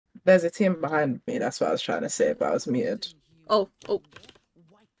There's a team behind me. That's what I was trying to say, but I was muted. Oh.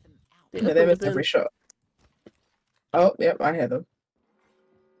 Yeah, they missed every shot. Oh, yep, I hear them.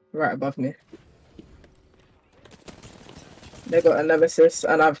 Right above me. They got a nemesis,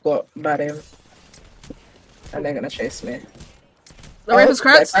 and I've got bad aim. And they're gonna chase me. The Raven's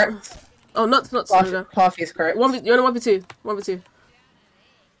cracked? Oh, not Half is correct. You're on 1v2. 1v2.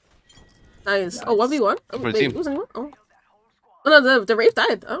 Nice. Oh, 1v1? Oh, wait, it was anyone? Oh. Oh no, the Rave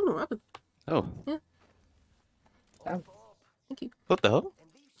died. I don't know what happened. Oh. Yeah. Damn. Thank you. What the hell?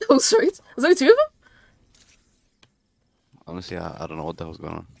 Oh, sorry. Was there only 2 of them? Honestly, I don't know what the hell's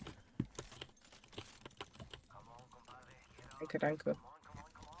going on. Thank you.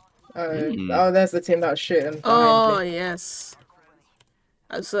 Oh, there's the team that was shooting. Oh, yes.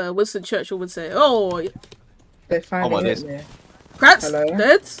 As Winston Churchill would say. Oh, they finally hit me. Kratz,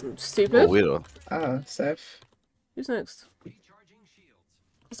 dead. Stupid. Oh, weirdo. Oh, safe. Who's next?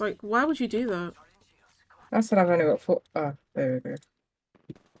 It's like, why would you do that? I said I've only got 4. Oh, there we go.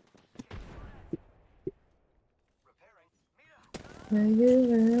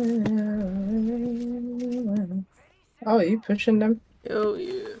 Oh, are you pushing them? Oh,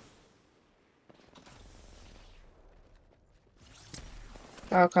 yeah.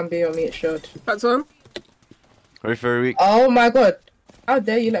 How can be on meat shield? That's on. Very weak. Oh my god. How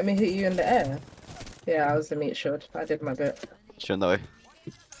dare you let me hit you in the air? Yeah, I was the meat shield. I did my bit. Shooting that way.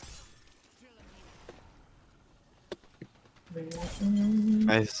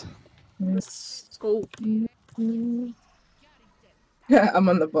 Nice. Let's go. I'm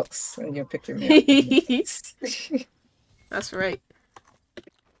on the box and you're picking me up. That's right.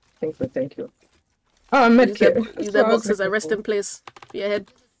 Thank you. Oh, I'm medkit. Use that box as a resting place for your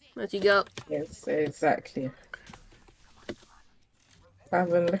head. That you got. Yes, exactly. I've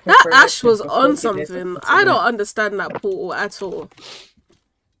been looking that for Ash was on something. I don't understand that portal at all.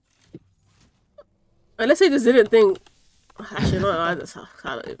 And let's say this didn't think. Actually, no, I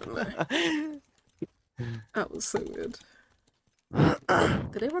don't even know. That was so good.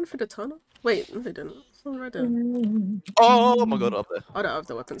 Did they run through the tunnel? Wait, no, they didn't. Someone right there. Oh my god, up there. I don't have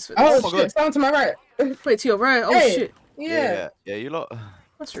the weapons for this. Oh, my god. Someone to my right. Wait, to your right? Oh, hey, shit. Yeah, you lot.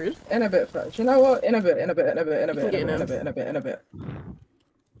 That's rude. In a bit, Fudge. You know what? In a bit. In a bit.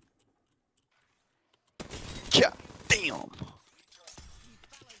 Yeah, damn.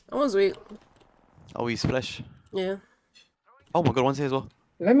 That was weak. Oh, he's flesh. Yeah. Oh my god, one's here as well.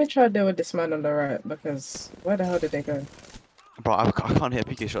 Let me try to deal with this man on the right, because where the hell did they go? Bro, I can't hit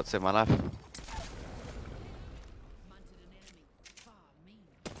PK shots in my life.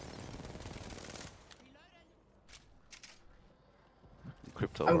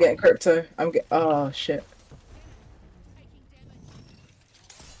 Crypto. I'm getting crypto. Oh shit.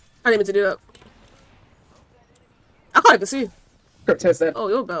 I didn't mean to do that. I can't even see. Crypto's dead. Oh,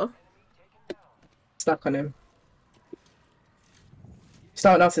 you're better. Stuck on him.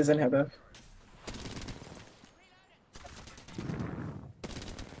 Someone else is in here though.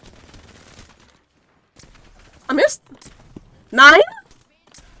 I missed. 9?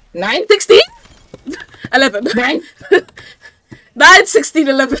 9? 16? 11. 9? 9, 16,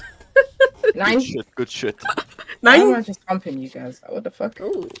 11. 9? Good shit. 9? Why am I just pumping you guys? What the fuck?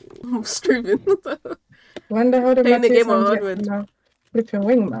 Oh, I'm screaming. When the hell did my game on hardwood. Flip your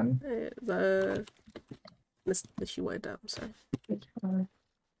wing, man. Let's shoot white down, sorry.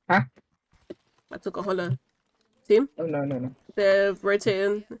 Huh? I took a holler. Team? Oh, no. They're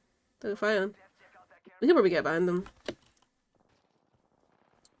rotating. They're firing. We can probably get behind them.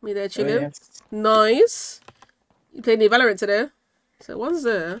 Me there chilling. Oh, yes. Nice. You played any Valorant today? So one's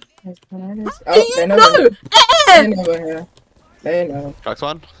there. Oh, they know. They know we're here. They know. Tracks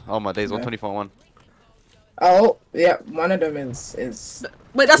one? Oh my days, 124 1. Oh, yeah, one of them is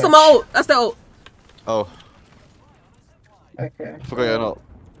Wait, that's the ult. That's the ult. Oh. Okay. Forgot your ult.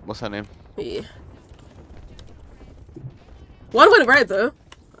 What's her name? Yeah. One went right though.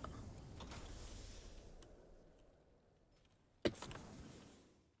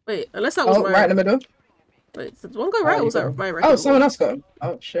 Wait, unless that was my... right in the middle. Wait, did one go right or was that my right? Oh, someone else got him.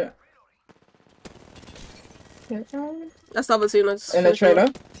 Oh, shit. That's the other team. In the trailer.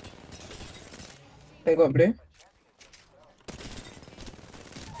 They got blue.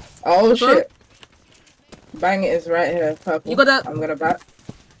 Oh, shit. Bang, it is right here. Purple. You got that? I'm gonna bat.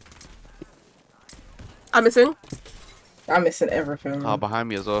 I'm missing. I'm missing everything. Oh, behind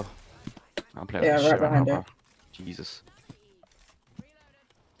me as well. I'm playing yeah, right behind you. Jesus.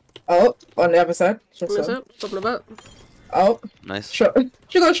 Oh, on the other side. Talking about. Oh. Nice. Shot.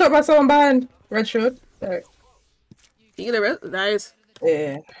 She got shot by someone behind. Red shield. There. You get a red? Nice.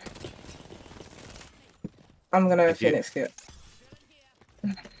 Yeah. I'm gonna Phoenix kit.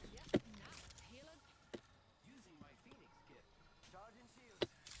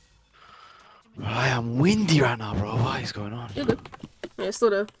 I'm windy right now, bro. What is going on? You're good. Yeah, it's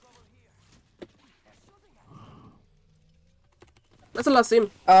still there. That's the last team.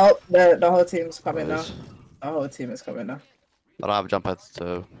 Oh, the whole team's coming now. Nice. The whole team is coming now. I don't have a jump pad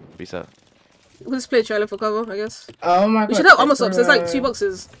to reset. We'll just play trailer for cover, I guess. Oh my god. We should have armor subs. There's like 2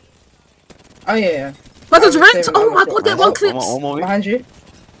 boxes. Oh yeah. Buttons I'm ripped! saving Oh my armor god, get subs. one clipped! One more. Behind you.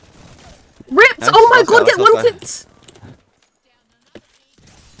 Ripped! Nice, Oh my let's god, go, get let's one go. clipped!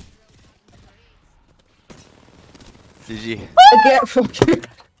 GG. Get fucking.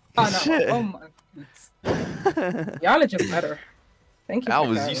 Oh no. Shit. Oh my goodness. Y'all are just better. Thank you. I for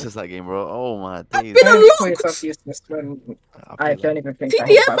was that. useless that game, bro. Oh my days. been Don't unlocked. call yourself useless when I I don't even think I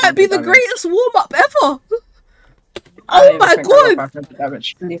hit TDM might be 500 the damage. greatest warm up ever! I don't Oh my even think I got god! 500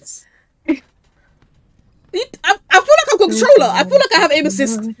 damage. Please. I feel like I've got controller. I feel like I have aim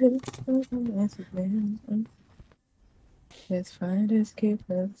assist. Let's find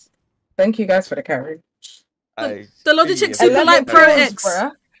escapers. Thank you guys for the carry. I- The Logitech Yeah, Super 11 Light Pro kills, X.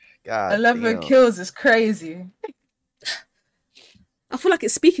 bruh. God 11 damn. kills is crazy. I feel like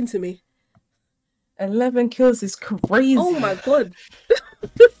it's speaking to me. 11 kills is crazy. Oh my god.